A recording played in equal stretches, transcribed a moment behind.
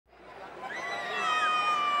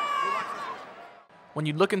When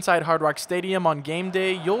you look inside Hard Rock Stadium on game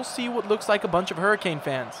day, you'll see what looks like a bunch of Hurricane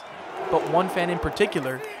fans. But one fan in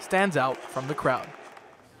particular stands out from the crowd.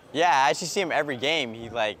 Yeah, I actually see him every game.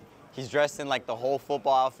 He's dressed in like the whole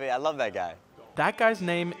football outfit. I love that guy. That guy's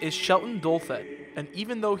name is Shelton Dolthet, and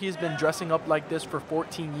even though he's been dressing up like this for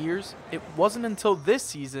 14 years, it wasn't until this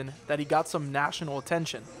season that he got some national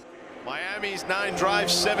attention. Miami's 9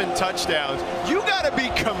 drives, 7 touchdowns. You gotta be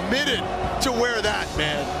committed to wear that,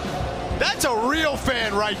 man. That's a real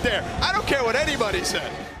fan right there. I don't care what anybody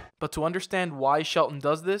said. But to understand why Shelton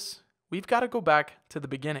does this, we've got to go back to the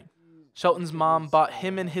beginning. Shelton's mom bought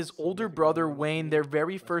him and his older brother Wayne their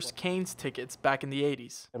very first Canes tickets back in the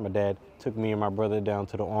 80s. My dad took me and my brother down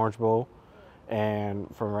to the Orange Bowl,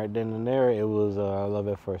 and from right then and there, it was love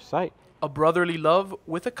at first sight. A brotherly love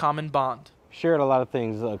with a common bond. Shared a lot of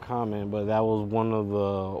things common, but that was one of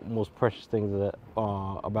the most precious things that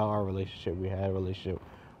about our relationship. We had a relationship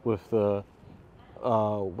with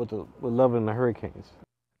loving the Hurricanes.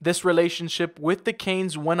 This relationship with the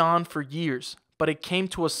Canes went on for years, but it came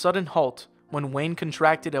to a sudden halt when Wayne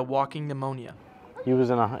contracted a walking pneumonia. He was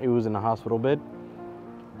in a hospital bed,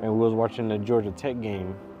 and we was watching the Georgia Tech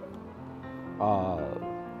game.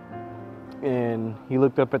 And he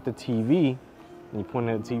looked up at the TV, and he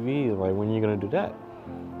pointed at the TV. He was like, "When are you gonna do that?"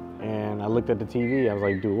 And I looked at the TV. I was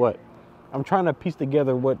like, "Do what?" I'm trying to piece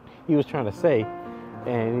together what he was trying to say,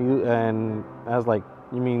 and I was like,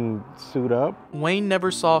 "You mean suit up?" Wayne never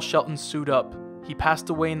saw Shelton suit up. He passed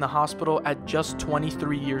away in the hospital at just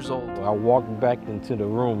 23 years old. I walked back into the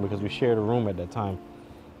room because we shared a room at that time.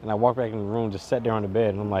 And I walked back in the room, just sat there on the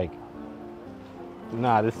bed, and I'm like,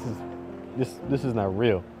 nah, this is not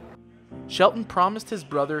real. Shelton promised his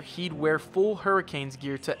brother he'd wear full Hurricanes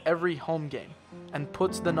gear to every home game and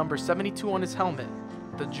puts the number 72 on his helmet,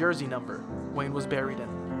 the jersey number Wayne was buried in.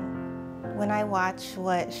 When I watch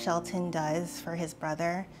what Shelton does for his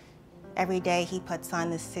brother, every day he puts on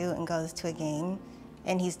the suit and goes to a game,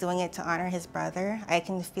 and he's doing it to honor his brother. I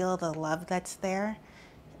can feel the love that's there,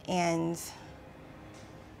 and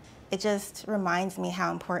it just reminds me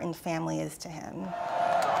how important family is to him.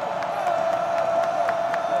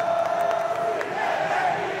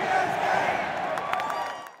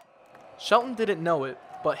 Shelton didn't know it,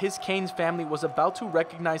 but his Canes family was about to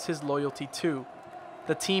recognize his loyalty too.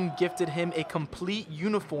 The team gifted him a complete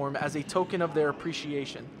uniform as a token of their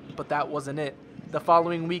appreciation, but that wasn't it. The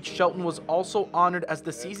following week, Shelton was also honored as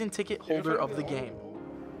the season ticket holder of the game.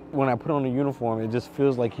 When I put on the uniform, it just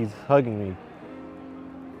feels like he's hugging me.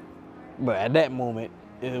 But at that moment,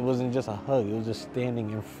 it wasn't just a hug, it was just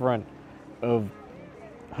standing in front of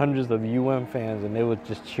hundreds of fans, and they were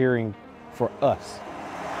just cheering for us.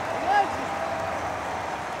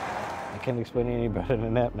 I can't explain it any better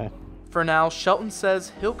than that, man. For now, Shelton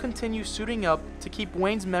says he'll continue suiting up to keep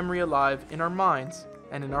Wayne's memory alive in our minds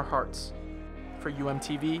and in our hearts. For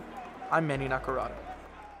UMTV, I'm Manny Nakarada.